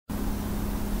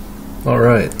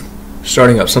Alright,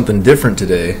 starting up something different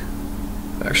today.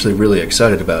 I'm actually really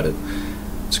excited about it.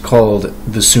 It's called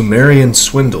The Sumerian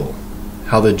Swindle,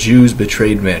 How the Jews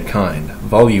Betrayed Mankind,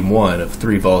 Volume 1 of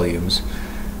 3 volumes.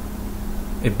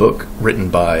 A book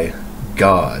written by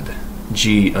God,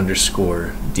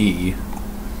 G_D.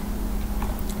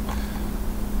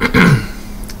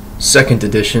 Second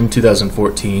edition,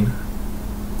 2014.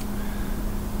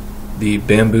 The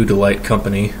Bamboo Delight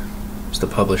Company is the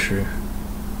publisher.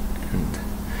 And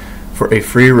for a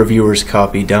free reviewer's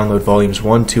copy, download volumes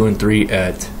 1, 2, and 3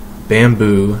 at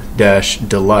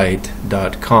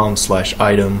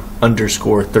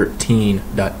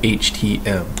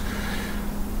bamboo-delight.com/item_13.htm.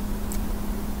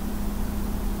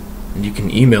 And you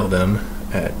can email them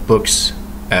at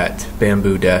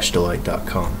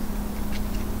books@bamboo-delight.com.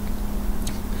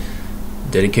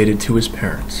 Dedicated to his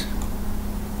parents.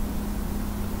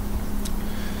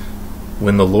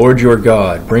 When the Lord your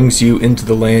God brings you into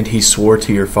the land he swore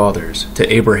to your fathers,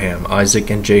 to Abraham,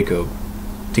 Isaac, and Jacob,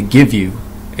 to give you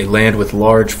a land with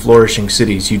large, flourishing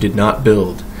cities you did not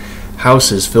build,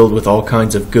 houses filled with all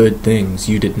kinds of good things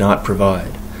you did not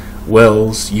provide,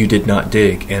 wells you did not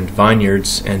dig, and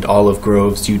vineyards and olive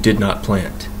groves you did not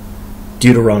plant.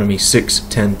 Deuteronomy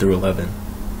 6:10-11.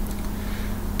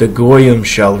 The Goyim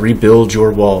shall rebuild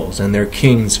your walls, and their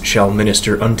kings shall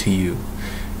minister unto you.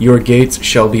 Your gates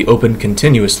shall be opened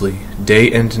continuously,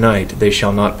 day and night they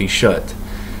shall not be shut,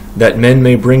 that men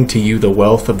may bring to you the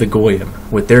wealth of the Goyim,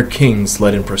 with their kings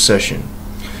led in procession.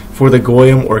 For the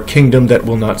Goyim or kingdom that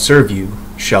will not serve you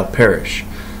shall perish.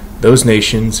 Those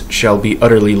nations shall be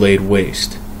utterly laid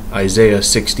waste. Isaiah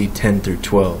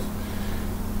 60:10-12.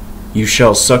 You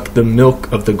shall suck the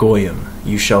milk of the Goyim,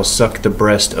 you shall suck the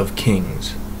breast of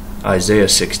kings. Isaiah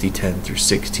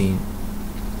 60:10-16.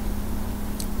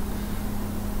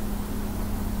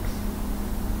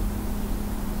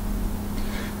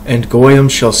 And Goyim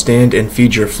shall stand and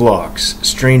feed your flocks,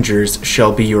 strangers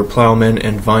shall be your plowmen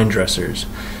and vine dressers.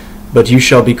 But you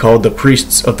shall be called the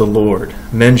priests of the Lord.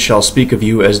 Men shall speak of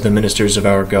you as the ministers of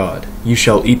our God. You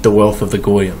shall eat the wealth of the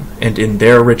Goyim, and in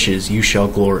their riches you shall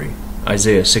glory.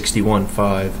 Isaiah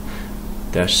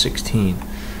 61:5-16.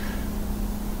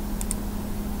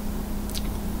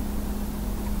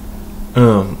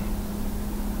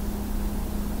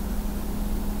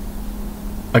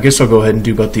 I guess I'll go ahead and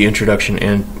do both the introduction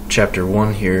and chapter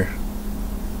 1 here.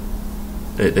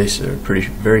 They are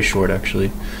very short,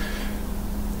 actually.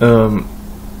 Book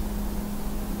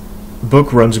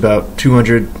runs about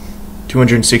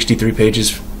 263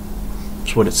 pages.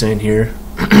 That's what it's saying here.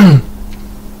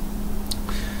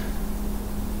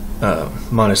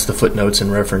 Minus the footnotes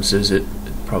and references, it'd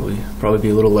probably be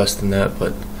a little less than that,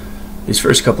 but these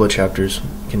first couple of chapters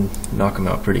can knock them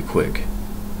out pretty quick.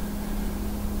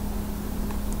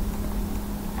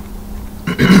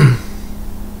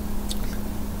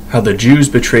 How the Jews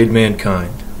Betrayed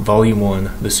Mankind, Volume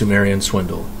 1, The Sumerian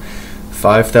Swindle,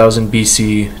 5000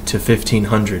 BC to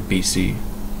 1500 BC.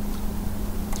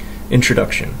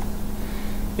 Introduction.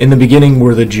 In the beginning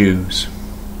were the Jews.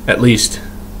 At least,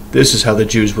 this is how the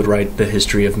Jews would write the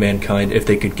history of mankind if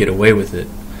they could get away with it.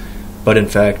 But in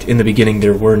fact, in the beginning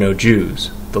there were no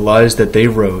Jews. The lies that they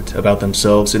wrote about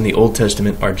themselves in the Old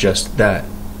Testament are just that,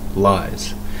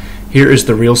 lies. Here is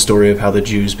the real story of how the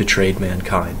Jews betrayed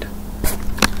mankind.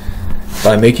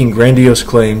 By making grandiose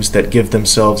claims that give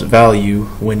themselves value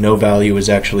when no value is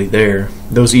actually there,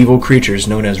 those evil creatures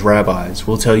known as rabbis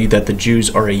will tell you that the Jews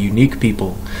are a unique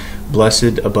people,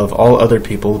 blessed above all other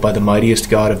people by the mightiest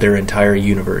God of their entire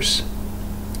universe.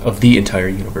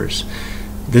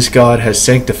 This God has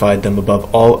sanctified them above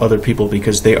all other people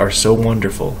because they are so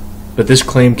wonderful, but this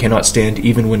claim cannot stand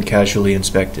even when casually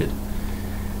inspected.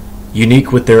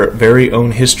 Unique with their very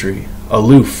own history,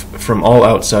 aloof from all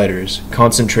outsiders,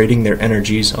 concentrating their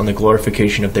energies on the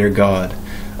glorification of their God,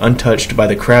 untouched by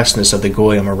the crassness of the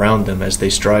Goyim around them as they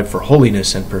strive for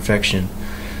holiness and perfection.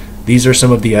 These are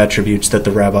some of the attributes that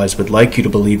the rabbis would like you to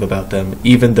believe about them,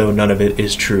 even though none of it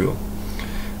is true.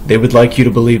 They would like you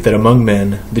to believe that among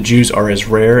men, the Jews are as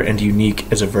rare and unique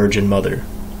as a virgin mother.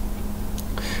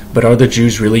 But are the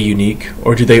Jews really unique,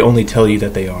 or do they only tell you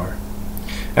that they are?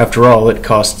 After all, it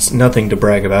costs nothing to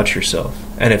brag about yourself,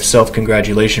 and if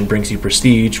self-congratulation brings you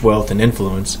prestige, wealth, and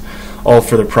influence, all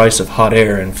for the price of hot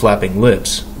air and flapping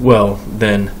lips, well,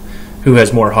 then, who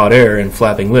has more hot air and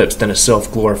flapping lips than a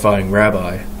self-glorifying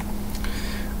rabbi?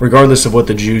 Regardless of what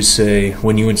the Jews say,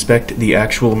 when you inspect the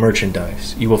actual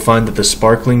merchandise, you will find that the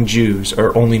sparkling Jews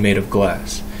are only made of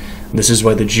glass. This is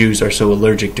why the Jews are so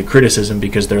allergic to criticism,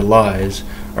 because their lies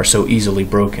are so easily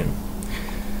broken.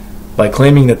 By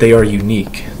claiming that they are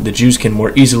unique, the Jews can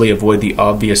more easily avoid the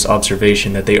obvious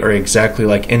observation that they are exactly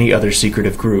like any other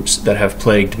secretive groups that have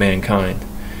plagued mankind.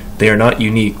 They are not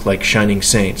unique like shining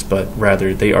saints, but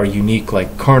rather they are unique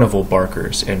like carnival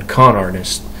barkers and con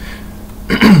artists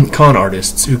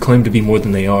who claim to be more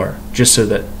than they are, just so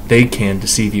that they can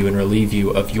deceive you and relieve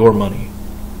you of your money.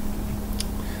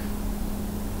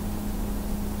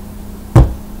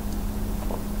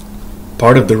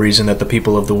 Part of the reason that the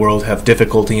people of the world have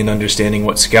difficulty in understanding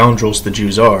what scoundrels the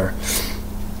Jews are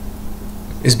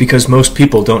is because most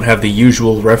people don't have the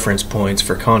usual reference points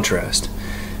for contrast.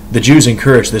 The Jews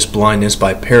encourage this blindness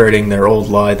by parroting their old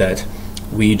lie that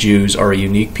we Jews are a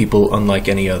unique people unlike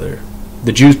any other.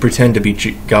 The Jews pretend to be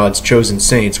God's chosen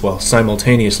saints while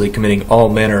simultaneously committing all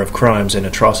manner of crimes and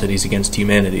atrocities against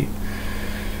humanity.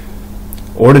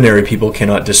 Ordinary people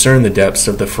cannot discern the depths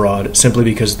of the fraud simply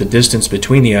because the distance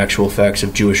between the actual facts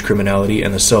of Jewish criminality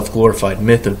and the self-glorified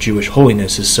myth of Jewish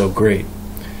holiness is so great.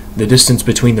 The distance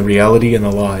between the reality and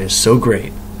the lie is so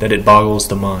great that it boggles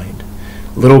the mind.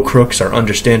 Little crooks are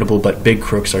understandable, but big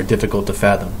crooks are difficult to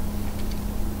fathom.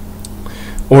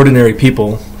 Ordinary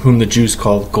people, whom the Jews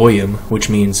call goyim, which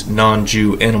means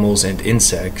non-Jew animals and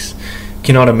insects,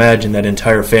 cannot imagine that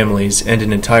entire families and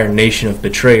an entire nation of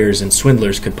betrayers and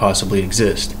swindlers could possibly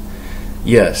exist.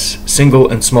 Yes,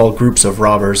 single and small groups of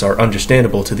robbers are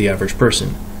understandable to the average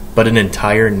person, but an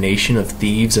entire nation of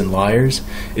thieves and liars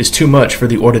is too much for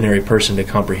the ordinary person to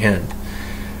comprehend.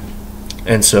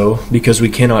 And so, because we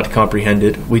cannot comprehend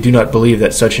it, we do not believe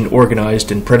that such an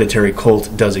organized and predatory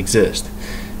cult does exist.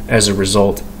 As a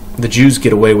result, the Jews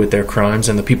get away with their crimes,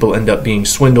 and the people end up being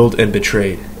swindled and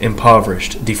betrayed,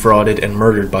 impoverished, defrauded, and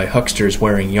murdered by hucksters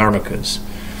wearing yarmulkes.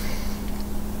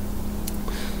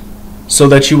 So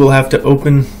that you will have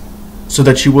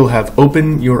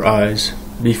opened your eyes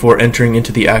before entering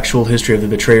into the actual history of the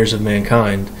betrayers of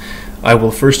mankind, I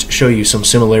will first show you some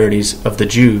similarities of the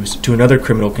Jews to another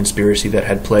criminal conspiracy that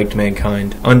had plagued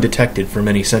mankind undetected for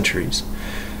many centuries.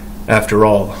 After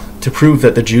all, to prove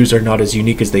that the Jews are not as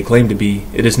unique as they claim to be,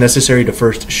 it is necessary to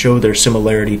first show their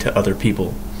similarity to other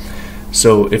people.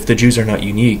 So, if the Jews are not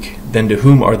unique, then to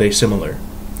whom are they similar?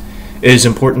 It is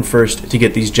important first to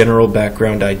get these general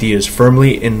background ideas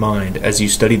firmly in mind as you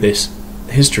study this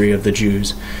history of the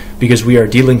Jews, because we are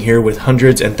dealing here with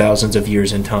hundreds and thousands of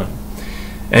years in time.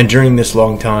 And during this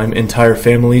long time, entire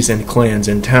families and clans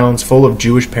and towns full of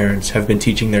Jewish parents have been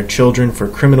teaching their children their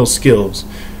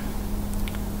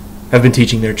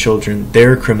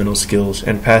criminal skills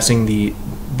and passing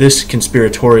this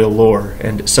conspiratorial lore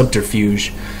and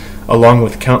subterfuge along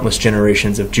with countless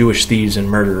generations of Jewish thieves and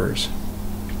murderers.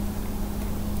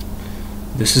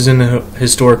 This is a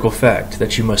historical fact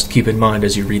that you must keep in mind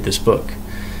as you read this book.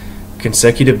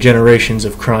 Consecutive generations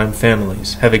of crime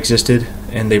families have existed,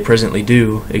 and they presently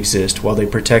do exist, while they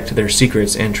protect their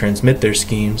secrets and transmit their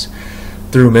schemes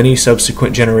through many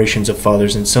subsequent generations of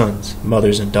fathers and sons,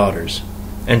 mothers and daughters.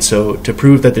 And so, to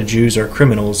prove that the Jews are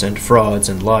criminals and frauds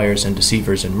and liars and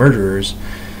deceivers and murderers,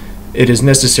 it is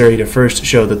necessary to first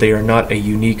show that they are not a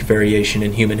unique variation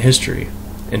in human history.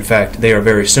 In fact, they are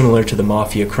very similar to the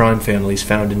mafia crime families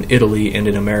found in Italy and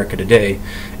in America today,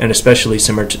 and especially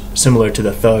similar to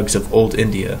the thugs of old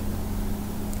India.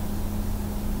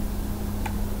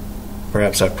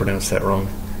 Perhaps I pronounced that wrong.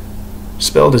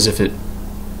 Spelled as if it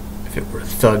were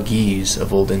thuggees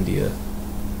of old India.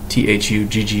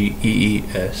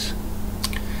 Thuggees.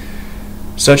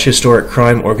 Such historic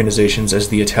crime organizations as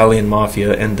the Italian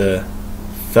Mafia and the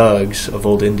thugs of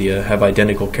old India have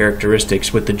identical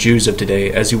characteristics with the Jews of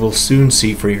today, as you will soon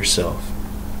see for yourself.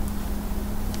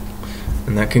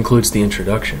 And that concludes the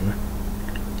introduction.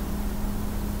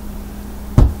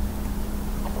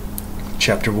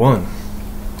 Chapter 1.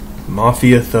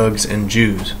 Mafia, Thugs, and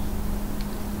Jews.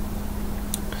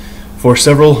 For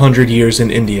several hundred years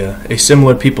in India, a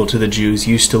similar people to the Jews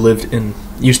used to live in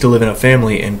a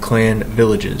family and clan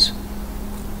villages.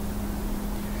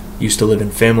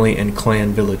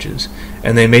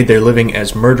 And they made their living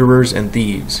as murderers and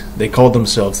thieves. They called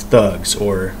themselves thugs,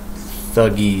 or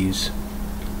thuggees.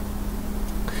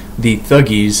 The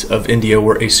thuggees of India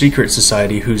were a secret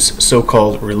society whose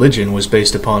so-called religion was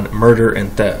based upon murder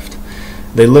and theft.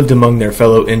 They lived among their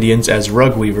fellow Indians as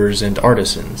rug weavers and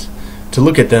artisans. To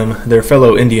look at them, their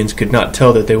fellow Indians could not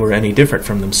tell that they were any different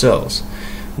from themselves.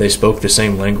 They spoke the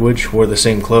same language, wore the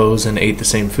same clothes, and ate the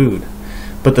same food.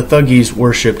 But the thuggees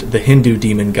worshipped the Hindu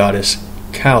demon goddess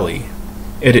Kali.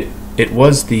 It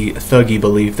was the thuggee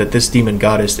belief that this demon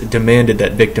goddess demanded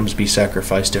that victims be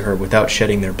sacrificed to her without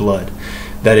shedding their blood.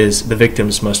 That is, the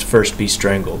victims must first be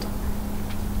strangled.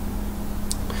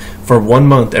 For 1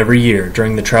 month every year,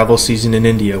 during the travel season in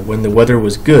India, when the weather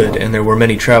was good and there were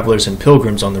many travelers and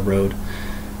pilgrims on the road,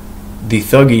 the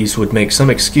Thuggees would make some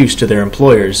excuse to their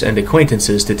employers and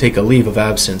acquaintances to take a leave of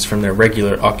absence from their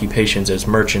regular occupations as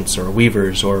merchants or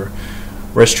weavers or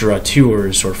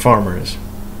restaurateurs or farmers,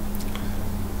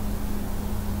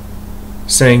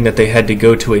 saying that they had to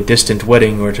go to a distant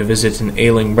wedding or to visit an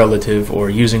ailing relative, or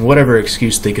using whatever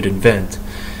excuse they could invent.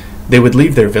 They would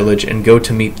leave their village and go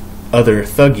to meet other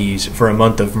Thuggees for a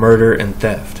month of murder and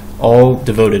theft, all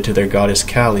devoted to their goddess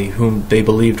Kali, whom they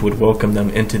believed would welcome them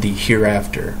into the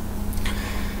hereafter.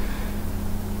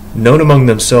 Known among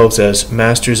themselves as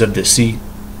masters of deceit,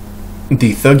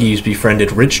 the Thuggees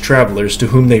befriended rich travelers to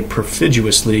whom they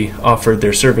perfidiously offered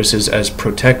their services as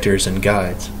protectors and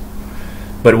guides.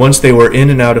 But once they were in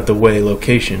and out of the way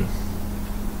location,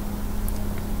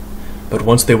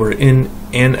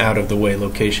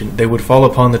 they would fall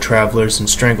upon the travelers and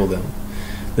strangle them.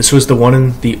 This was the one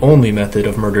and the only method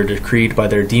of murder decreed by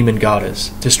their demon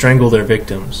goddess, to strangle their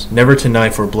victims, never to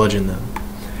knife or bludgeon them.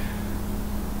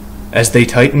 As they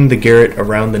tightened the garrote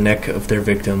around the neck of their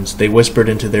victims, they whispered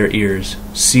into their ears,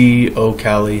 "See, O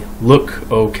Kali, look,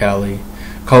 O Kali,"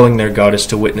 calling their goddess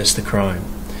to witness the crime.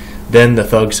 Then the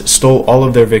thugs stole all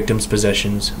of their victims'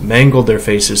 possessions, mangled their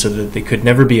faces so that they could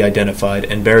never be identified,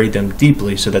 and buried them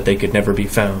deeply so that they could never be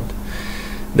found.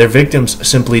 Their victims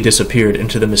simply disappeared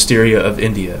into the mysteria of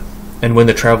India, and when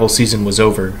the travel season was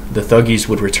over, the Thuggees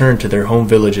would return to their home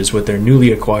villages with their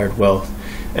newly acquired wealth,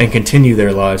 and continue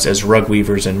their lives as rug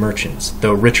weavers and merchants,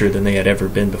 though richer than they had ever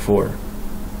been before.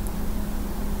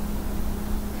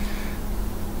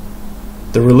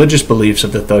 The religious beliefs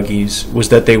of the Thuggees was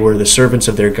that they were the servants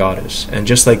of their goddess, and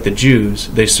just like the Jews,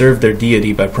 they served their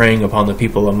deity by preying upon the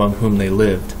people among whom they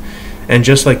lived. And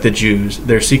just like the Jews,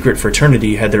 their secret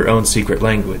fraternity had their own secret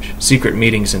language, secret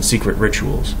meetings, and secret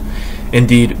rituals.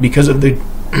 Indeed, because of the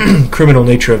criminal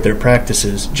nature of their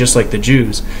practices, just like the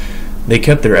Jews, they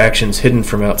kept their actions hidden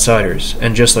from outsiders,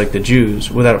 and just like the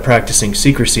Jews, without practicing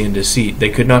secrecy and deceit, they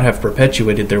could not have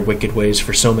perpetuated their wicked ways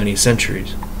for so many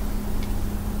centuries.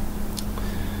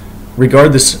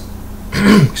 Regardless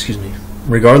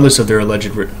of their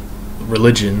alleged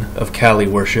religion of Kali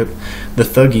worship, the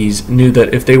Thuggees knew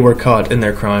that if they were caught in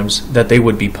their crimes, that they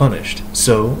would be punished.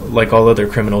 So, like all other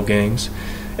criminal gangs,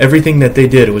 everything that they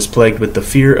did was plagued with the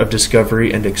fear of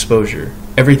discovery and exposure.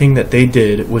 Everything that they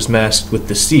did was masked with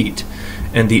deceit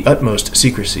and the utmost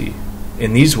secrecy.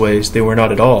 In these ways, they were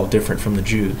not at all different from the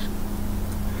Jews.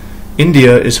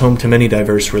 India is home to many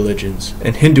diverse religions,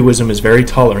 and Hinduism is very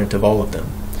tolerant of all of them.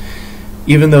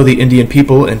 Even though the Indian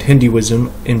people and Hinduism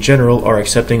in general are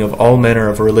accepting of all manner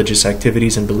of religious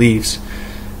activities and beliefs,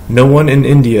 no one in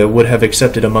India would have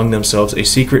accepted among themselves a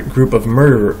secret group of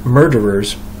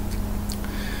murderers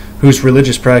whose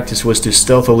religious practice was to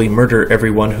stealthily murder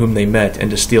everyone whom they met and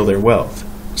to steal their wealth.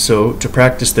 So, to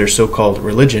practice their so-called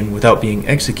religion without being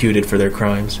executed for their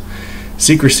crimes,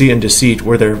 secrecy and deceit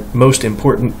were their most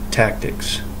important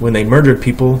tactics. When they murdered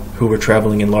people who were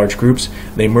traveling in large groups,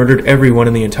 they murdered everyone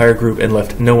in the entire group and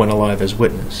left no one alive as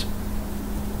witness.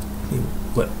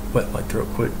 Let me wet my throat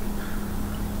quick.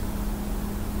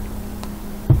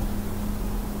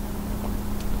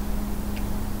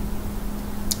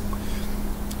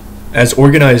 As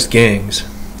organized gangs,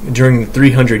 during the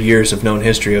 300 years of known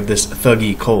history of this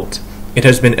Thuggee cult, it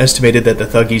has been estimated that the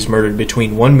Thuggees murdered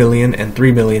between 1 million and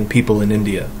 3 million people in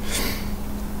India,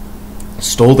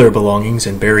 stole their belongings,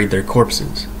 and buried their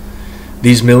corpses.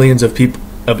 These millions of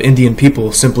Indian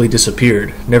people simply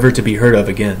disappeared, never to be heard of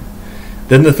again.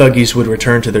 Then the Thuggees would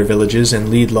return to their villages and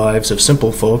lead lives of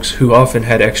simple folks who often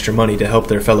had extra money to help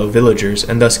their fellow villagers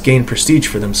and thus gain prestige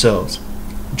for themselves,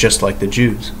 just like the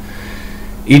Jews.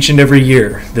 Each and every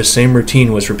year, the same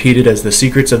routine was repeated as the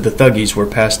secrets of the Thuggees were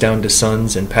passed down to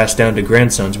sons and passed down to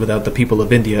grandsons without the people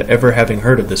of India ever having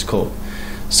heard of this cult.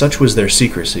 Such was their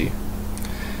secrecy.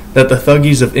 That the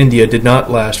Thuggees of India did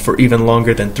not last for even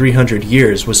longer than 300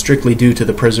 years was strictly due to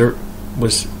the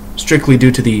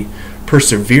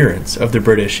perseverance of the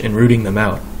British in rooting them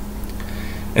out.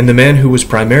 And the man who was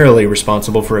primarily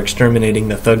responsible for exterminating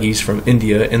the Thuggees from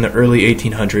India in the early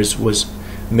 1800s was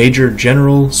Major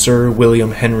General Sir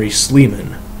William Henry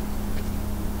Sleeman.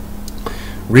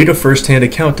 Read a first-hand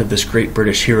account of this great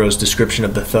British hero's description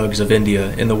of the thugs of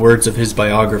India in the words of his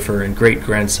biographer and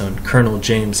great-grandson, Colonel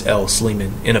James L.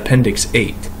 Sleeman, in Appendix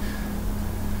 8.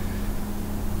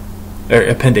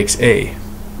 Appendix A.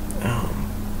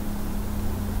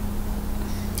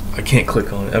 I can't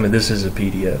click on it. I mean, this is a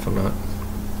PDF. I'm not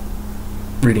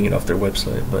reading it off their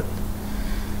website, but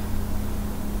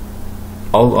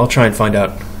I'll try and find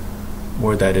out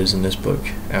where that is in this book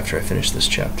after I finish this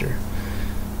chapter.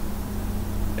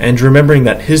 and remembering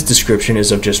that his description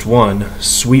is of just one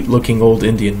sweet-looking old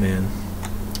Indian man.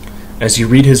 As you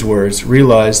read his words,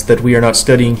 realize that we are not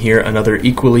studying here another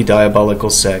equally diabolical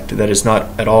sect that is not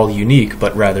at all unique,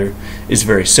 but rather is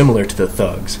very similar to the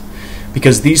thugs.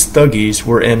 Because these thuggies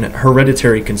were an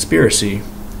hereditary conspiracy,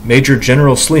 Major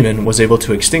General Sleeman was able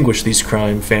to extinguish these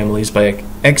crime families by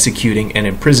executing and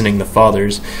imprisoning the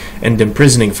fathers and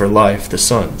imprisoning for life the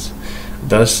sons.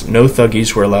 Thus, no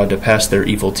thuggies were allowed to pass their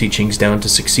evil teachings down to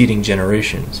succeeding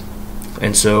generations.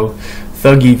 And so,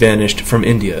 Thuggee vanished from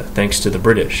India thanks to the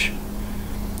British.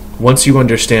 Once you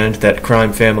understand that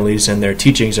crime families and their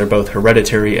teachings are both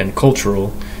hereditary and cultural,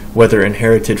 whether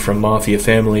inherited from mafia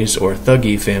families or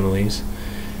Thuggee families,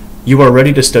 you are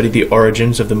ready to study the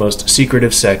origins of the most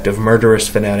secretive sect of murderous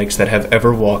fanatics that have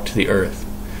ever walked the earth.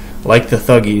 Like the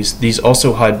Thuggies, these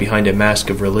also hide behind a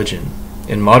mask of religion.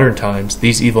 In modern times,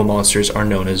 these evil monsters are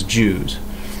known as Jews.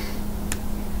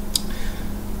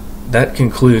 That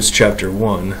concludes Chapter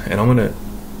 1, and I'm going to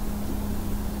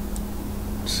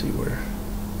see where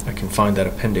I can find that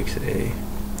Appendix A.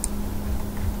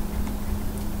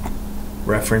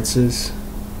 References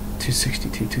 262,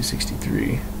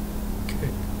 263. Okay.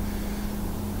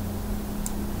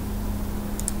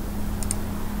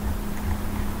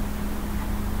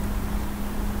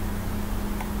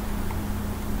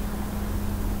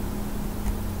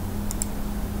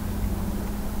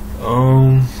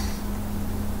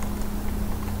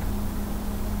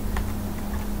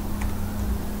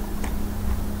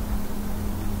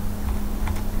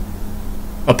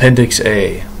 Appendix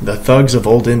A, The Thugs of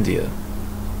Old India.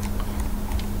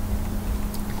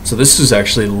 So this is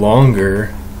actually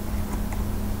longer,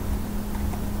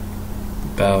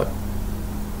 about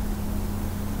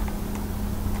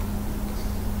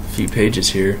a few pages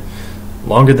here,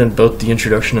 longer than both the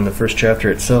introduction and the first chapter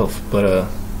itself, but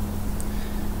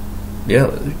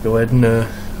yeah, go ahead and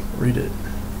read it.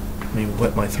 Let me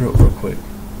wet my throat real quick.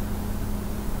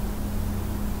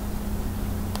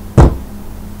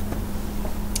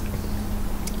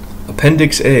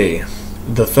 Appendix A,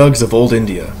 The Thugs of Old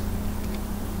India.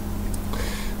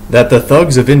 That the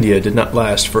thugs of India did not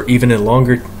last for an even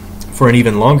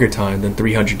longer time than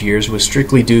 300 years was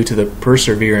strictly due to the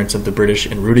perseverance of the British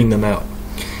in rooting them out.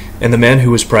 And the man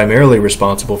who was primarily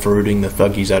responsible for rooting the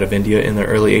thuggies out of India in the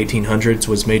early 1800s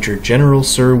was Major General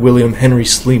Sir William Henry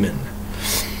Sleeman.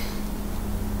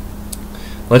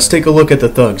 Let's take a look at the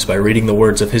thugs by reading the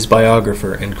words of his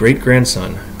biographer and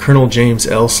great-grandson, Colonel James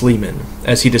L. Sleeman,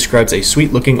 as he describes a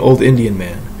sweet-looking old Indian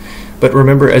man. But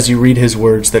remember as you read his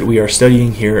words that we are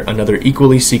studying here another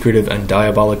equally secretive and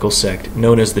diabolical sect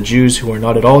known as the Jews, who are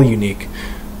not at all unique,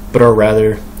 but are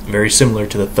rather very similar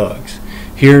to the thugs.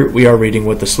 Here we are reading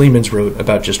what the Sleemans wrote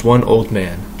about just one old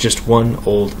man, just one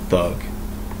old thug.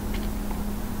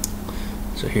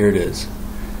 So here it is.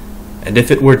 And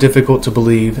if it were difficult to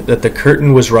believe that the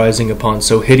curtain was rising upon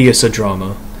so hideous a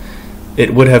drama,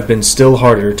 it would have been still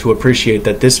harder to appreciate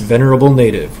that this venerable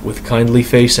native, with kindly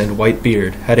face and white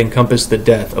beard, had encompassed the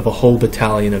death of a whole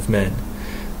battalion of men,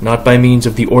 not by means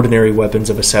of the ordinary weapons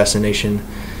of assassination,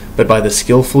 but by the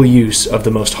skillful use of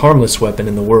the most harmless weapon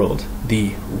in the world,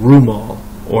 the rumal,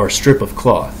 or strip of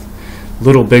cloth,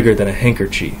 little bigger than a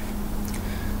handkerchief.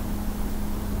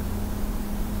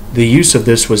 The use of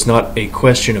this was not a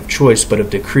question of choice but of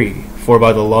decree, for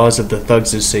by the laws of the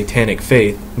thugs' satanic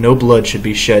faith, no blood should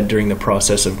be shed during the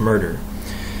process of murder.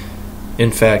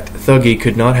 In fact, Thuggee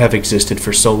could not have existed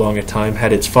for so long a time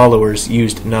had its followers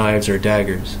used knives or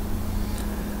daggers.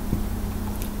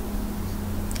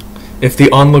 If the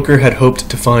onlooker had hoped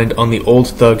to find on the old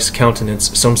thug's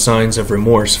countenance some signs of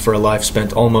remorse for a life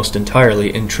spent almost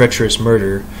entirely in treacherous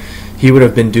murder, he would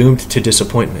have been doomed to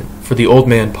disappointment, for the old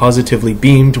man positively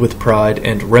beamed with pride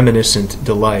and reminiscent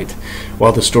delight,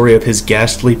 while the story of his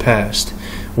ghastly past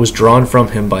was drawn from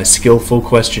him by skillful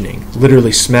questioning,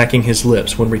 literally smacking his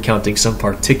lips when recounting some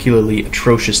particularly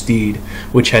atrocious deed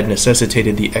which had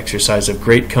necessitated the exercise of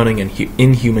great cunning and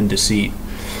inhuman deceit.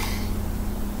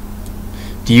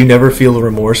 Do you never feel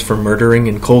remorse for murdering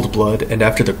in cold blood, and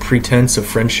after the pretense of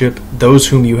friendship, those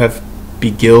whom you have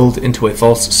beguiled into a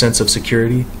false sense of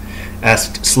security?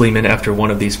 Asked Sleeman after one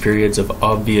of these periods of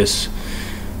obvious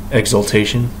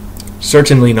exultation.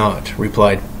 Certainly not,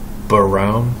 replied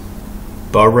Bahram.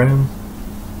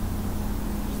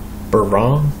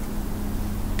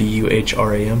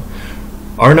 B-U-H-R-A-M.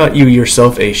 Are not you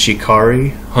yourself a shikari,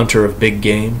 hunter of big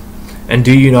game? And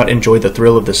do you not enjoy the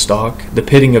thrill of the stalk, the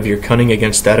pitting of your cunning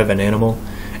against that of an animal?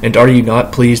 And are you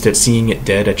not pleased at seeing it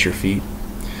dead at your feet?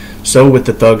 So with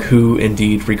the thug who,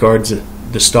 indeed, regards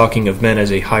the stalking of men as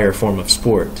a higher form of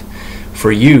sport.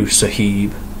 For you,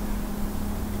 Sahib,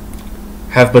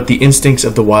 have but the instincts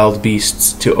of the wild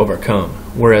beasts to overcome,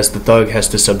 whereas the thug has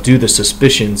to subdue the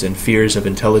suspicions and fears of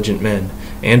intelligent men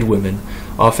and women,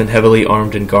 often heavily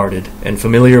armed and guarded, and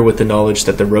familiar with the knowledge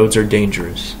that the roads are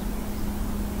dangerous.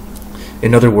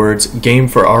 In other words, game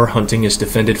for our hunting is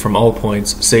defended from all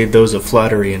points save those of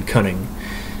flattery and cunning.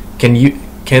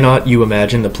 Cannot you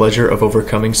imagine the pleasure of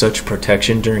overcoming such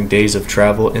protection during days of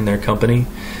travel in their company?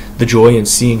 The joy in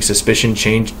seeing suspicion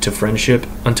change to friendship,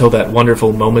 until that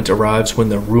wonderful moment arrives when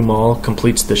the rumal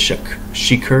completes the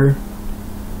shikr.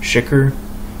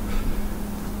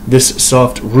 This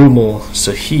soft rumal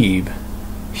sahib,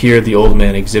 here the old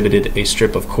man exhibited a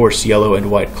strip of coarse yellow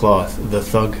and white cloth, the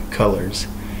thug colors,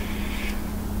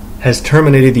 has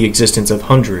terminated the existence of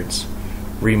hundreds.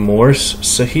 Remorse,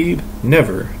 sahib?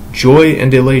 Never. Joy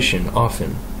and elation,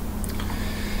 often.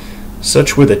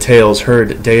 Such were the tales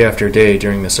heard day after day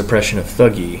during the suppression of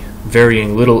Thuggee,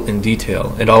 varying little in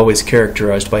detail, and always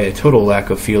characterized by a total lack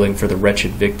of feeling for the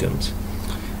wretched victims.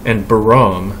 And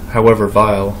Bahram, however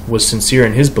vile, was sincere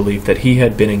in his belief that he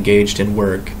had been engaged in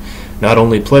work, not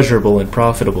only pleasurable and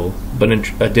profitable, but in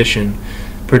addition,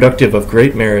 productive of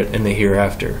great merit in the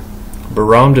hereafter.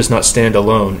 Bahram does not stand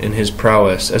alone in his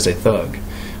prowess as a thug,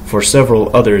 for several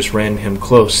others ran him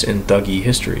close in Thuggee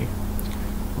history.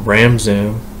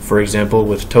 Ramzan, for example,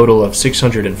 with total of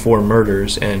 604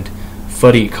 murders, and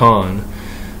Fuddy Khan,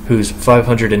 whose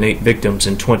 508 victims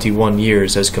in 21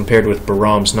 years as compared with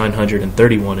Bahram's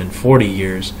 931 in 40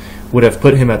 years, would have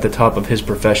put him at the top of his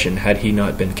profession had he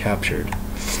not been captured.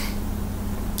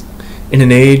 In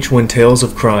an age when tales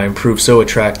of crime prove so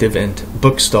attractive and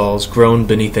bookstalls groan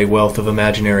beneath a wealth of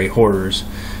imaginary horrors,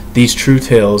 these true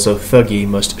tales of Thuggee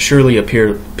must surely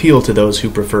appeal to those who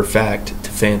prefer fact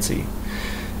to fancy.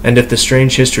 And if the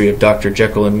strange history of Dr.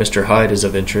 Jekyll and Mr. Hyde is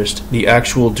of interest, the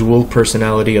actual dual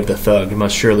personality of the thug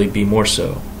must surely be more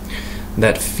so.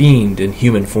 That fiend in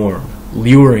human form,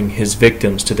 luring his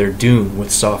victims to their doom with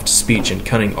soft speech and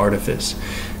cunning artifice,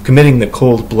 committing the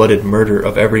cold-blooded murder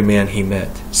of every man he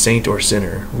met, saint or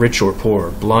sinner, rich or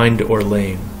poor, blind or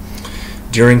lame,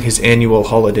 during his annual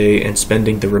holiday, and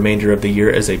spending the remainder of the year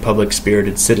as a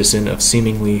public-spirited citizen of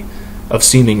seeming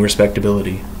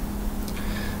respectability.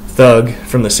 Thug,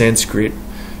 from the Sanskrit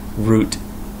root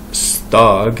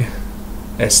stag,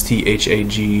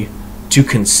 S-T-H-A-G, to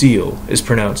conceal, is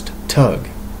pronounced tug,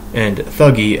 and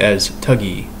Thuggee as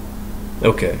tuggy.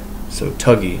 Okay, so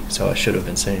tuggy is how I should have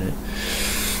been saying it.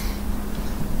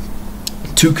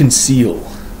 To conceal.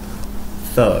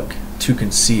 Thug. To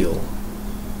conceal.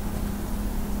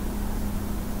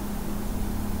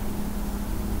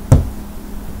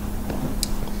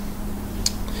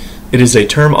 It is a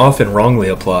term often wrongly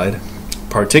applied,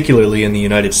 particularly in the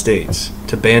United States,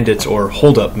 to bandits or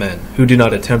hold-up men who do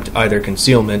not attempt either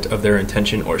concealment of their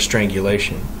intention or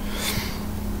strangulation.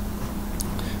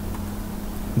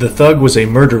 The thug was a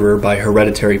murderer by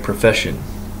hereditary profession,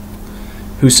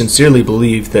 who sincerely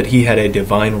believed that he had a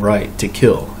divine right to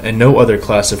kill, and no other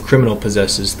class of criminal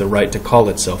possesses the right to call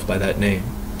itself by that name.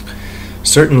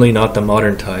 Certainly not the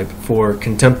modern type, for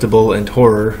contemptible and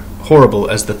horrible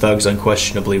as the thugs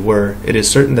unquestionably were, it is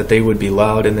certain that they would be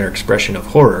loud in their expression of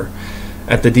horror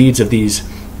at the deeds of these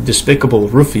despicable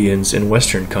ruffians in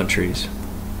Western countries.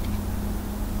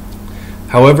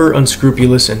 However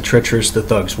unscrupulous and treacherous the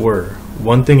thugs were,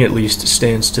 one thing at least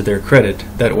stands to their credit,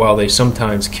 that while they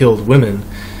sometimes killed women,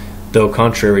 though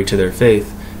contrary to their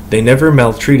faith, they never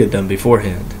maltreated them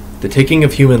beforehand. The taking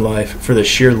of human life for the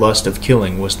sheer lust of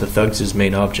killing was the thugs'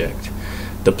 main object,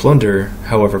 the plunder,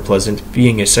 however pleasant,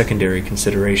 being a secondary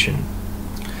consideration.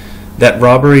 That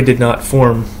robbery did not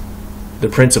form the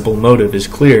principal motive is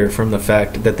clear from the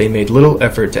fact that they made little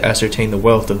effort to ascertain the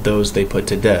wealth of those they put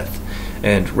to death,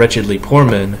 and wretchedly poor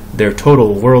men, their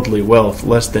total worldly wealth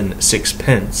less than 6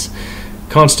 pence,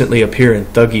 constantly appear in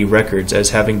Thuggee records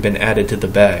as having been added to the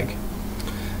bag.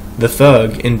 The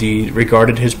thug, indeed,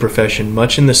 regarded his profession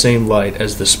much in the same light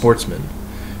as the sportsman.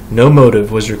 No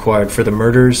motive was required for the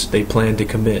murders they planned to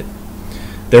commit.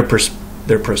 Their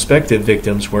prospective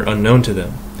victims were unknown to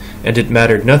them, and it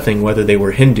mattered nothing whether they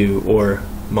were Hindu or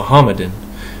Mohammedan,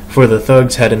 for the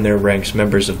thugs had in their ranks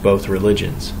members of both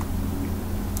religions.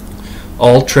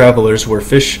 All travelers were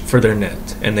fish for their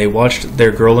net, and they watched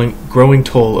their growing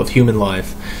toll of human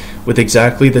life with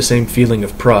exactly the same feeling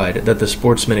of pride that the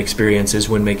sportsman experiences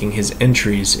when making his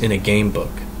entries in a game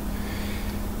book.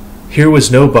 Here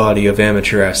was no body of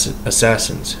amateur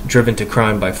assassins, driven to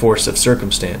crime by force of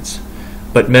circumstance,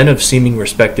 but men of seeming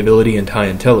respectability and high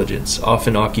intelligence,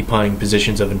 often occupying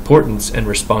positions of importance and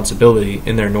responsibility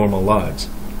in their normal lives,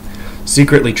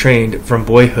 secretly trained from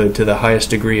boyhood to the highest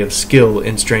degree of skill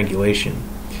in strangulation.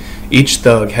 Each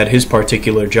thug had his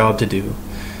particular job to do.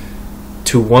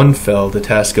 To one fell the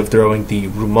task of throwing the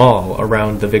rumal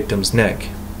around the victim's neck.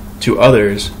 To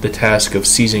others, the task of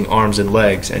seizing arms and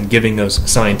legs and giving those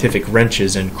scientific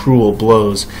wrenches and cruel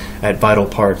blows at vital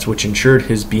parts which ensured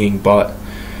his being brought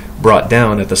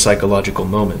down at the psychological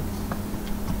moment.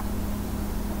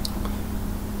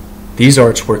 These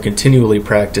arts were continually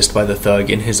practiced by the thug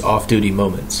in his off-duty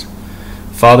moments.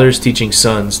 Fathers teaching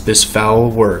sons this foul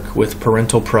work with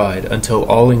parental pride until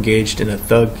all engaged in a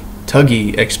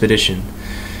tuggy expedition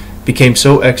became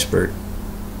so expert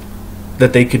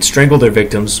that they could strangle their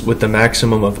victims with the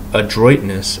maximum of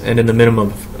adroitness and in the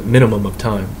minimum of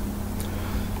time.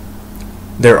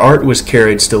 Their art was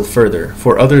carried still further,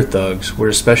 for other thugs were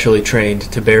especially trained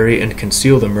to bury and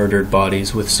conceal the murdered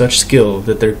bodies with such skill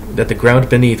that the ground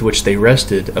beneath which they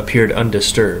rested appeared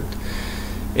undisturbed.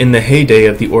 In the heyday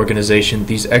of the organization,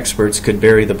 these experts could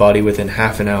bury the body within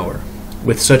half an hour,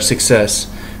 with such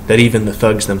success that even the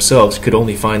thugs themselves could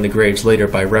only find the graves later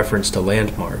by reference to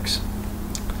landmarks.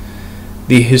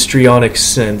 The histrionic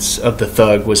sense of the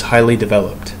thug was highly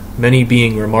developed, many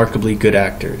being remarkably good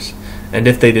actors, and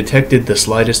if they detected the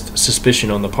slightest suspicion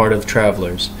on the part of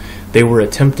travelers, they were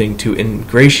attempting to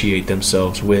ingratiate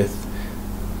themselves with.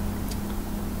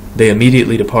 They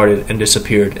immediately departed and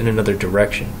disappeared in another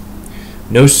direction.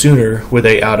 No sooner were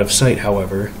they out of sight,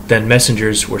 however, than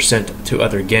messengers were sent to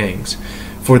other gangs,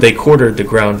 for they quartered the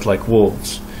ground like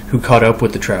wolves, who caught up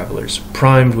with the travelers,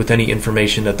 primed with any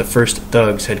information that the first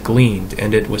thugs had gleaned,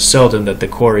 and it was seldom that the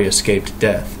quarry escaped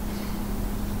death.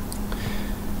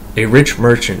 A rich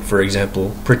merchant, for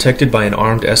example, protected by an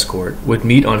armed escort, would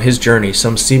meet on his journey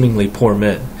some seemingly poor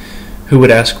men, who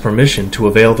would ask permission to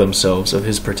avail themselves of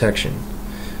his protection.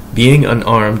 Being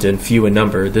unarmed and few in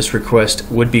number, this request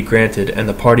would be granted, and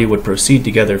the party would proceed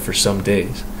together for some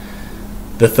days.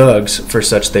 The thugs, for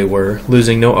such they were,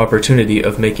 losing no opportunity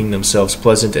of making themselves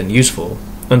pleasant and useful,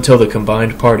 until the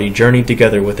combined party journeyed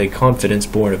together with a confidence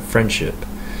born of friendship.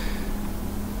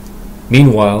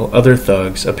 Meanwhile, other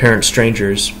thugs, apparent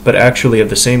strangers, but actually of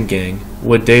the same gang,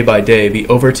 would day by day be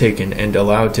overtaken and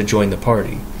allowed to join the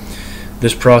party,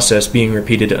 this process being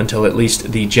repeated until at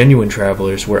least the genuine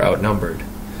travelers were outnumbered.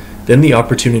 Then the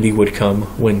opportunity would come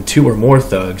when 2 or more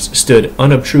thugs stood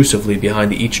unobtrusively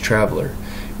behind each traveler,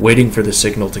 waiting for the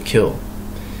signal to kill.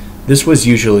 This was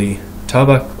usually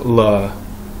tabak la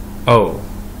o,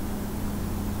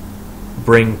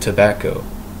 bring tobacco,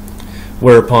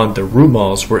 whereupon the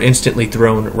rumals were instantly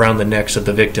thrown round the necks of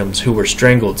the victims, who were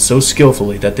strangled so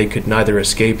skillfully that they could neither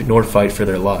escape nor fight for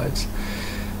their lives.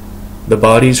 The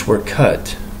bodies were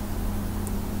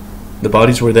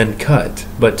then cut,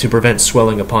 but to prevent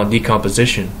swelling upon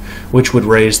decomposition, which would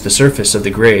raise the surface of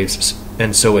the graves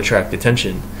and so attract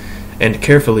attention, and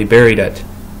carefully buried at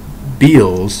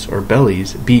beels, or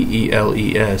bellies,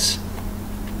 B-E-L-E-S,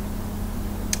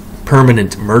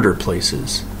 permanent murder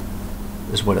places,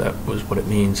 is what it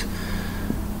means.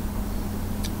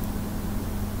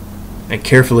 And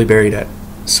carefully buried at,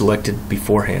 selected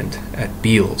beforehand, at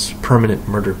beels, permanent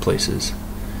murder places.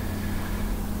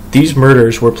 These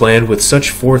murders were planned with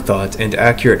such forethought and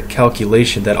accurate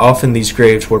calculation that often these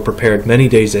graves were prepared many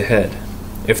days ahead.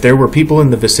 If there were people in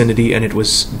the vicinity and it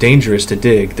was dangerous to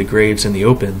dig the graves in the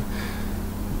open,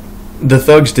 the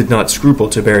thugs did not scruple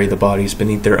to bury the bodies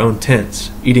beneath their own tents,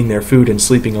 eating their food and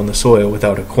sleeping on the soil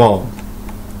without a qualm.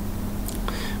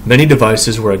 Many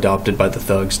devices were adopted by the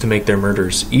thugs to make their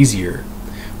murders easier,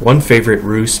 one favorite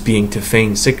ruse being to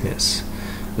feign sickness.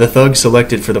 The thug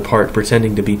selected for the part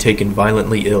pretending to be taken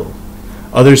violently ill.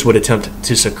 Others would attempt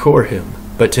to succor him,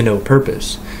 but to no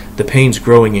purpose, the pains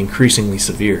growing increasingly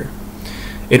severe.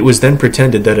 It was then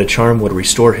pretended that a charm would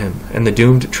restore him, and the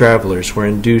doomed travelers were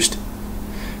induced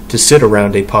to sit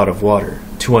around a pot of water,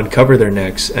 to uncover their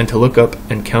necks, and to look up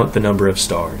and count the number of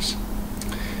stars.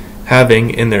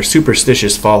 Having, in their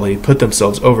superstitious folly, put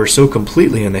themselves over so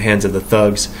completely in the hands of the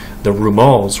thugs, the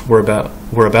rumals were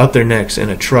about their necks in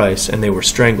a trice, and they were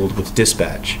strangled with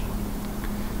dispatch.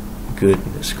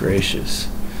 Goodness gracious.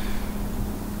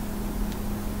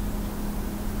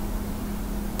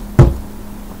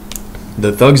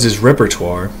 The thug's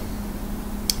repertoire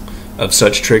of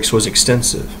such tricks was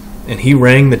extensive, and he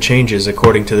rang the changes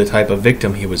according to the type of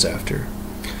victim he was after.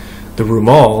 The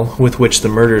rumal with which the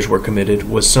murders were committed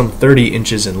was some 30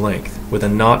 inches in length, with a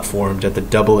knot formed at the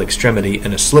double extremity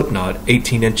and a slip knot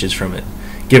 18 inches from it,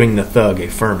 giving the thug a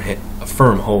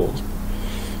firm hold.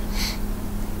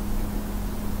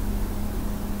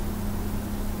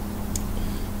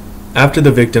 After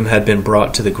the victim had been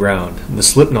brought to the ground, the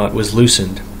slip knot was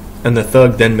loosened, and the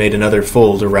thug then made another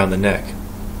fold around the neck,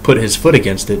 put his foot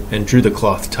against it, and drew the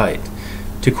cloth tight.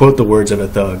 To quote the words of a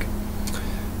thug,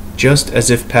 just as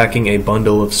if packing a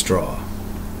bundle of straw.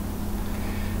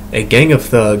 A gang of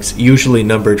thugs usually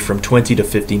numbered from 20 to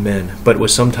 50 men, but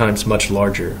was sometimes much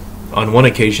larger. On one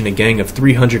occasion, a gang of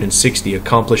 360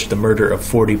 accomplished the murder of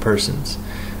 40 persons.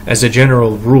 As a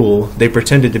general rule, they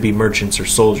pretended to be merchants or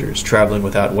soldiers, traveling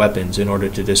without weapons in order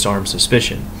to disarm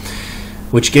suspicion,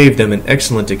 which gave them an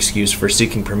excellent excuse for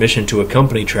seeking permission to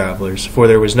accompany travelers, for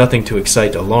there was nothing to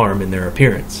excite alarm in their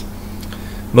appearance.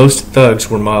 Most thugs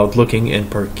were mild-looking and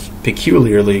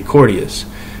peculiarly courteous,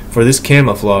 for this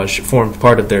camouflage formed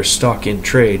part of their stock in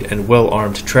trade, and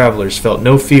well-armed travelers felt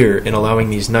no fear in allowing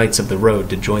these knights of the road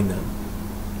to join them.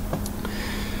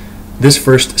 This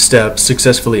first step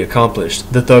successfully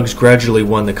accomplished, the thugs gradually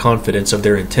won the confidence of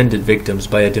their intended victims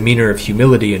by a demeanor of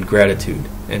humility and gratitude,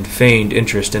 and feigned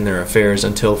interest in their affairs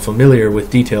until familiar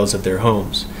with details of their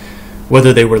homes,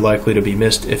 whether they were likely to be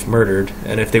missed if murdered,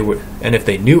 and if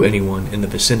they knew anyone in the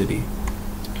vicinity.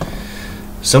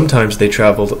 Sometimes they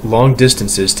traveled long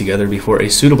distances together before a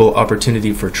suitable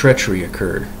opportunity for treachery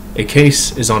occurred. A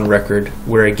case is on record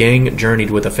where a gang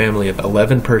journeyed with a family of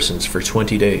 11 persons for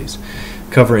 20 days,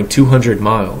 covering 200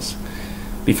 miles,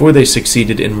 before they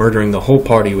succeeded in murdering the whole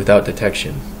party without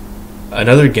detection.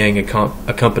 Another gang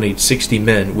accompanied 60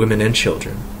 men, women, and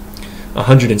children,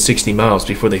 160 miles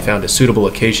before they found a suitable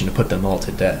occasion to put them all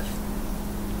to death.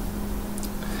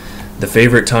 The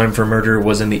favorite time for murder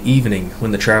was in the evening,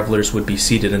 when the travelers would be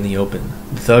seated in the open,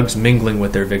 the thugs mingling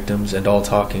with their victims and all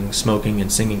talking, smoking,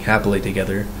 and singing happily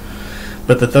together.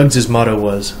 But the thugs' motto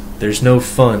was, "There's no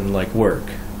fun like work,"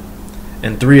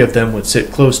 and 3 of them would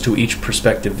sit close to each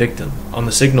prospective victim. On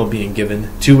the signal being given,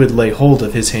 2 would lay hold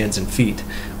of his hands and feet,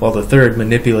 while the third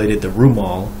manipulated the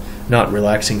rumal, not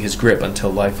relaxing his grip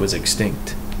until life was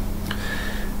extinct.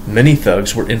 Many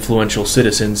thugs were influential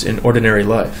citizens in ordinary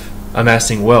life,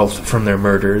 amassing wealth from their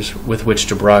murders with which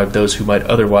to bribe those who might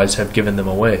otherwise have given them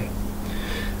away.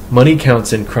 Money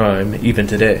counts in crime even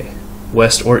today,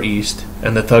 west or east,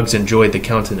 and the thugs enjoyed the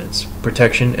countenance,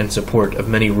 protection, and support of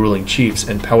many ruling chiefs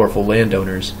and powerful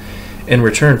landowners in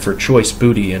return for choice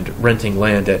booty and renting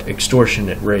land at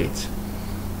extortionate rates.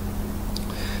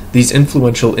 These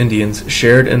influential Indians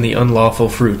shared in the unlawful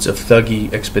fruits of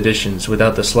thuggy expeditions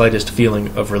without the slightest feeling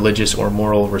of religious or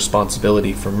moral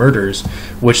responsibility for murders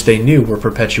which they knew were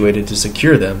perpetuated to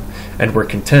secure them, and were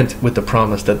content with the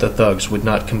promise that the thugs would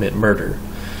not commit murder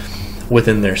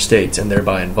within their states and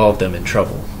thereby involve them in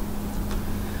trouble.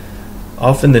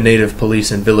 Often the native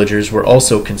police and villagers were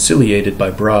also conciliated by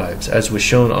bribes, as was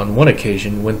shown on one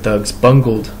occasion when thugs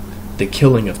bungled the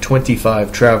killing of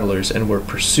 25 travelers and were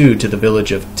pursued to the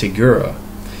village of Tigura,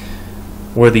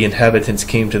 where the inhabitants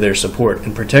came to their support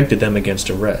and protected them against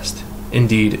arrest.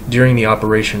 Indeed, during the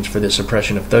operations for the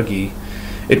suppression of thuggee,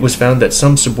 it was found that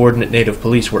some subordinate native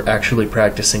police were actually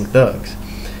practicing thugs,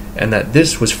 and that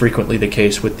this was frequently the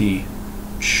case with the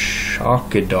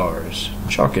chowkidars,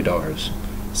 Chaukidars,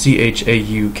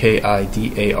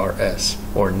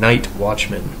 or night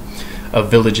watchmen, of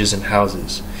villages and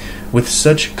houses. With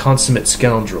such consummate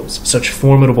scoundrels, such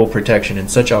formidable protection, and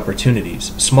such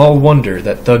opportunities, small wonder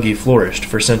that thuggee flourished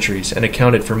for centuries and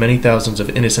accounted for many thousands of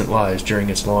innocent lives during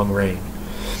its long reign.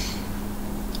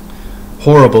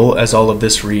 Horrible as all of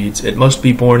this reads, it must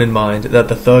be borne in mind that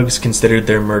the thugs considered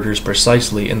their murders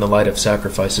precisely in the light of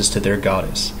sacrifices to their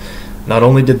goddess. Not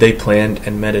only did they plan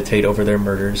and meditate over their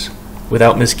murders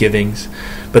without misgivings,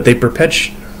 but they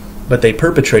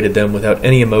perpetrated them without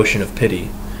any emotion of pity.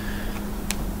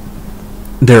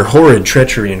 Their horrid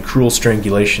treachery and cruel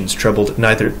strangulations troubled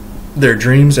neither their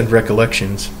dreams and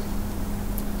recollections,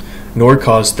 nor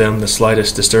caused them the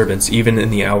slightest disturbance even in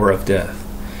the hour of death.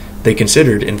 They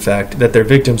considered, in fact, that their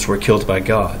victims were killed by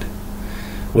God,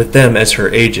 with them as her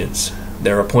agents,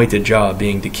 their appointed job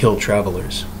being to kill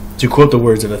travelers. To quote the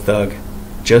words of a thug,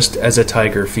 "just as a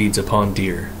tiger feeds upon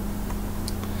deer."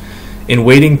 In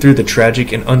wading through the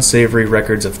tragic and unsavory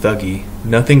records of thuggee,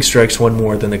 nothing strikes one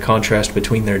more than the contrast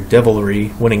between their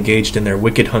devilry when engaged in their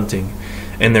wicked hunting,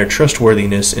 and their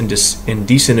trustworthiness in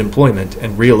decent employment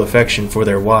and real affection for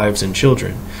their wives and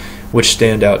children, which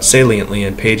stand out saliently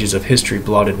in pages of history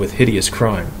blotted with hideous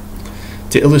crime.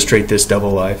 To illustrate this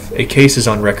double life, a case is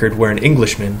on record where an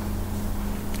Englishman,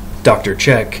 Dr.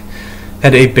 Check,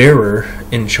 had a bearer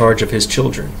in charge of his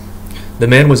children. The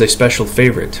man was a special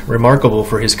favorite, remarkable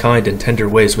for his kind and tender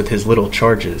ways with his little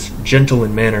charges, gentle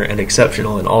in manner and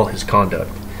exceptional in all his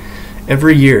conduct.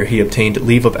 Every year he obtained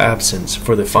leave of absence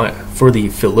for the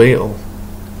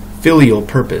filial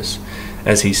purpose,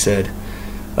 as he said,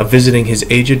 of visiting his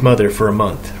aged mother for a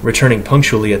month, returning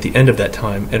punctually at the end of that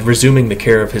time, and resuming the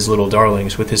care of his little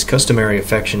darlings with his customary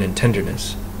affection and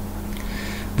tenderness.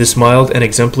 This mild and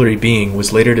exemplary being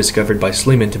was later discovered by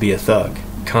Sleeman to be a thug,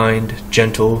 kind,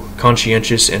 gentle,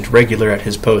 conscientious, and regular at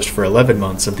his post for 11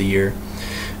 months of the year,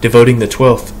 devoting the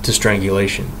 12th to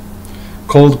strangulation.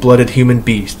 Cold-blooded human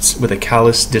beasts with a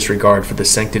callous disregard for the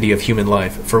sanctity of human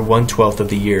life for 1/12 of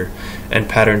the year, and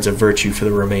patterns of virtue for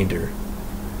the remainder.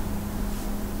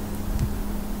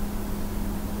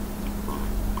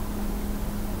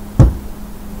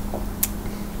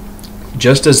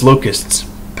 Just as locusts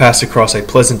pass across a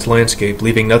pleasant landscape,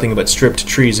 leaving nothing but stripped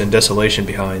trees and desolation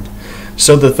behind,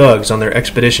 so the thugs on their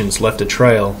expeditions left a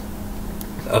trail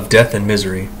of death and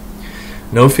misery.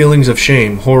 No feelings of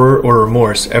shame, horror, or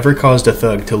remorse ever caused a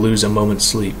thug to lose a minute's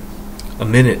sleep,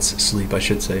 I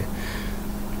should say.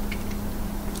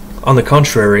 On the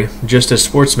contrary, just as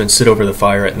sportsmen sit over the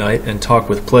fire at night and talk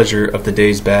with pleasure of the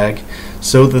day's bag,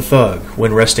 so the thug,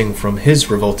 when resting from his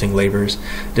revolting labors,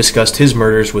 discussed his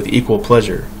murders with equal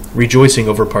pleasure, rejoicing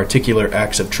over particular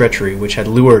acts of treachery which had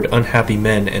lured unhappy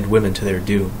men and women to their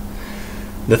doom.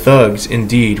 The thugs,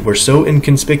 indeed, were so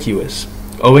inconspicuous,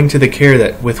 owing to the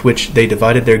care with which they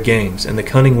divided their gangs and the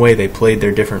cunning way they played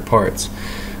their different parts,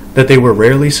 that they were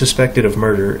rarely suspected of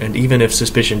murder, and even if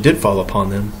suspicion did fall upon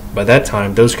them, by that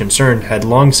time those concerned had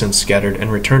long since scattered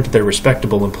and returned to their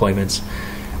respectable employments,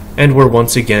 and were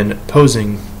once again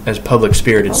posing as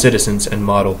public-spirited citizens and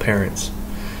model parents.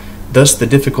 Thus the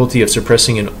difficulty of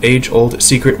suppressing an age-old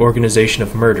secret organization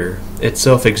of murder,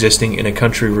 itself existing in a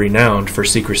country renowned for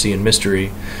secrecy and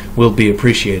mystery, will be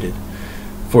appreciated.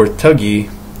 For Thuggee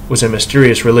was a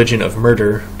mysterious religion of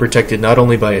murder, protected not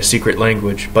only by a secret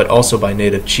language, but also by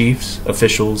native chiefs,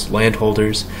 officials,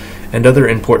 landholders, and other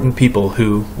important people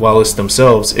who, whilst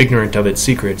themselves ignorant of its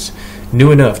secrets,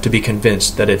 knew enough to be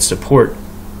convinced that to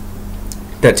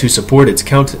support its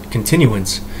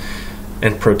continuance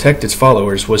and protect its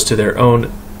followers was to their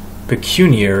own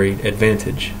pecuniary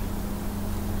advantage.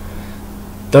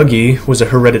 Thuggee was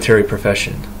a hereditary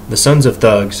profession, the sons of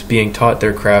thugs being taught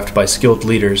their craft by skilled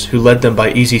leaders who led them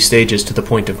by easy stages to the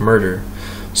point of murder,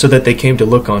 so that they came to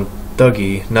look on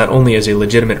Thuggee not only as a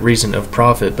legitimate reason of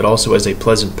profit but also as a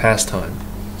pleasant pastime.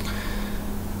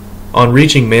 On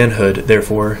reaching manhood,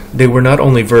 therefore, they were not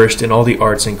only versed in all the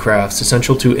arts and crafts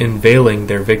essential to impaling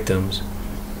their victims,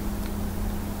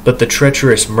 but the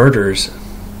treacherous murders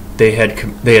they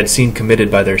had seen committed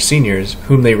by their seniors,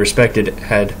 whom they respected,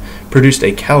 had produced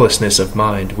a callousness of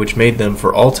mind which made them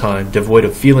for all time devoid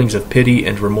of feelings of pity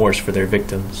and remorse for their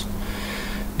victims.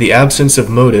 The absence of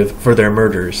motive for their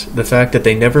murders, the fact that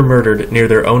they never murdered near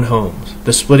their own homes,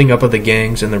 the splitting up of the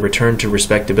gangs and the return to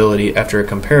respectability after a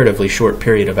comparatively short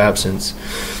period of absence,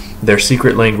 their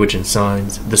secret language and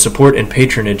signs, the support and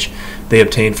patronage they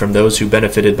obtained from those who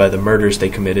benefited by the murders they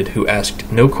committed, who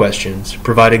asked no questions,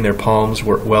 providing their palms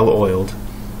were well oiled,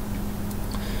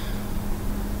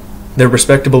 their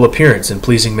respectable appearance and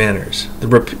pleasing manners,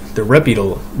 the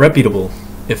reputable,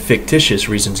 if fictitious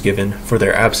reasons given for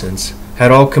their absence,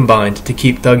 had all combined to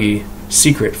keep Thuggee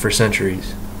secret for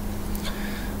centuries.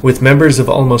 With members of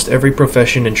almost every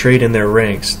profession and trade in their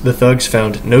ranks, the thugs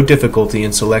found no difficulty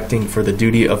in selecting for the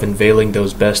duty of unveiling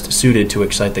those best suited to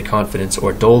excite the confidence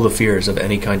or dull the fears of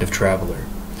any kind of traveler.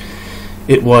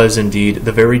 It was, indeed,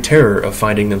 the very terror of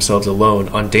finding themselves alone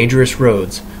on dangerous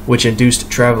roads which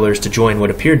induced travelers to join what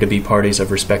appeared to be parties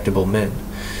of respectable men,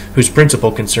 whose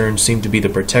principal concern seemed to be the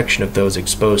protection of those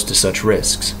exposed to such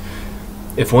risks.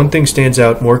 If one thing stands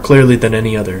out more clearly than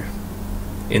any other,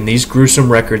 in these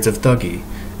gruesome records of Thuggee,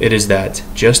 it is that,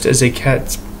 just as a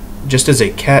cat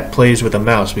plays with a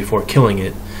mouse before killing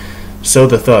it, so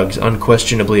the thugs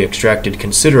unquestionably extracted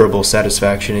considerable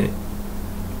satisfaction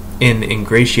in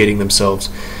ingratiating themselves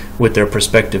with their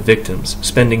prospective victims,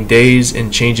 spending days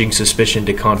in changing suspicion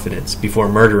to confidence before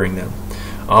murdering them.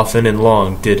 Often and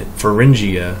long did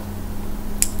Thuringia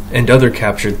and other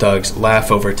captured thugs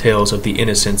laugh over tales of the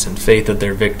innocence and faith of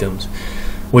their victims,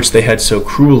 which they had so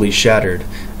cruelly shattered,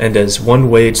 and as one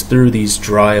wades through these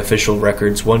dry official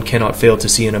records, one cannot fail to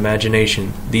see in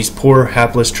imagination these poor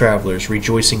hapless travelers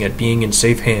rejoicing at being in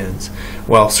safe hands,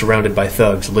 while surrounded by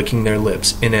thugs licking their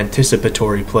lips in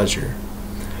anticipatory pleasure.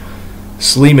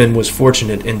 Sleeman was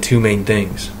fortunate in two main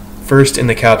things. First, in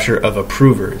the capture of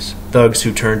approvers, thugs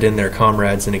who turned in their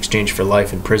comrades in exchange for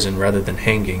life in prison rather than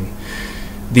hanging.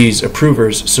 These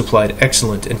approvers supplied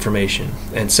excellent information,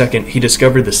 and second, he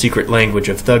discovered the secret language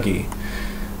of Thuggee,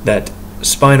 that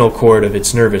spinal cord of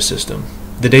its nervous system.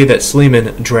 The day that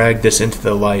Sleeman dragged this into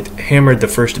the light hammered the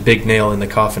first big nail in the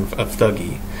coffin of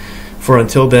Thuggee, for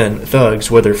until then, thugs,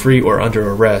 whether free or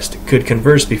under arrest, could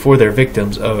converse before their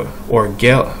victims or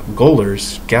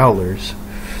gaolers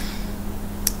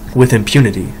with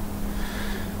impunity.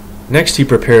 Next, he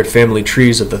prepared family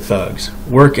trees of the thugs,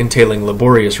 work entailing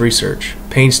laborious research,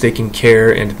 painstaking care,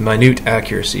 and minute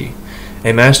accuracy,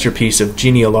 a masterpiece of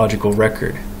genealogical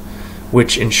record,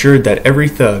 which ensured that every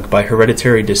thug by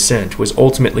hereditary descent was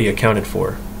ultimately accounted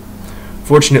for.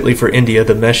 Fortunately for India,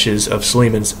 the meshes of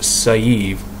Suleiman's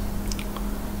sieve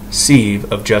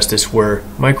of justice were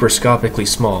microscopically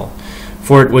small,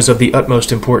 for it was of the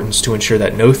utmost importance to ensure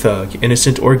that no thug,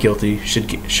 innocent or guilty,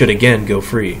 should again go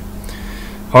free.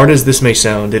 Hard as this may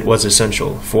sound, it was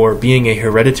essential, for being a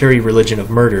hereditary religion of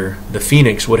murder, the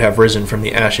phoenix would have risen from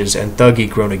the ashes and Thuggee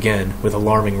grown again with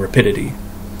alarming rapidity.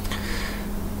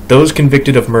 Those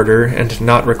convicted of murder and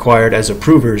not required as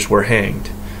approvers were hanged.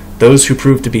 Those who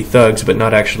proved to be thugs but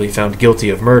not actually found guilty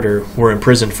of murder were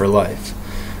imprisoned for life.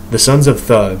 The sons of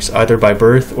thugs, either by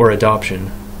birth or adoption,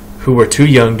 who were too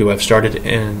young to have started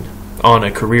on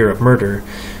a career of murder,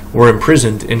 were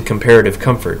imprisoned in comparative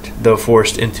comfort, though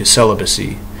forced into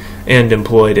celibacy, and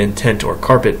employed in tent or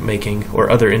carpet making or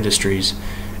other industries,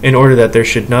 in order that there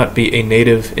should not be a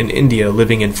native in India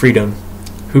living in freedom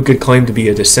who could claim to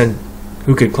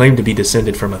be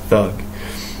descended from a thug.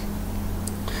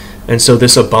 And so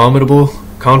this abominable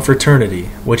confraternity,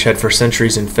 which had for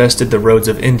centuries infested the roads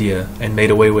of India and made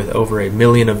away with over 1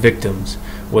 million of victims,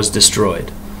 was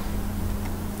destroyed.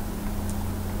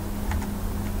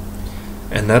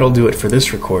 And that'll do it for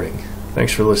this recording.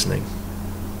 Thanks for listening.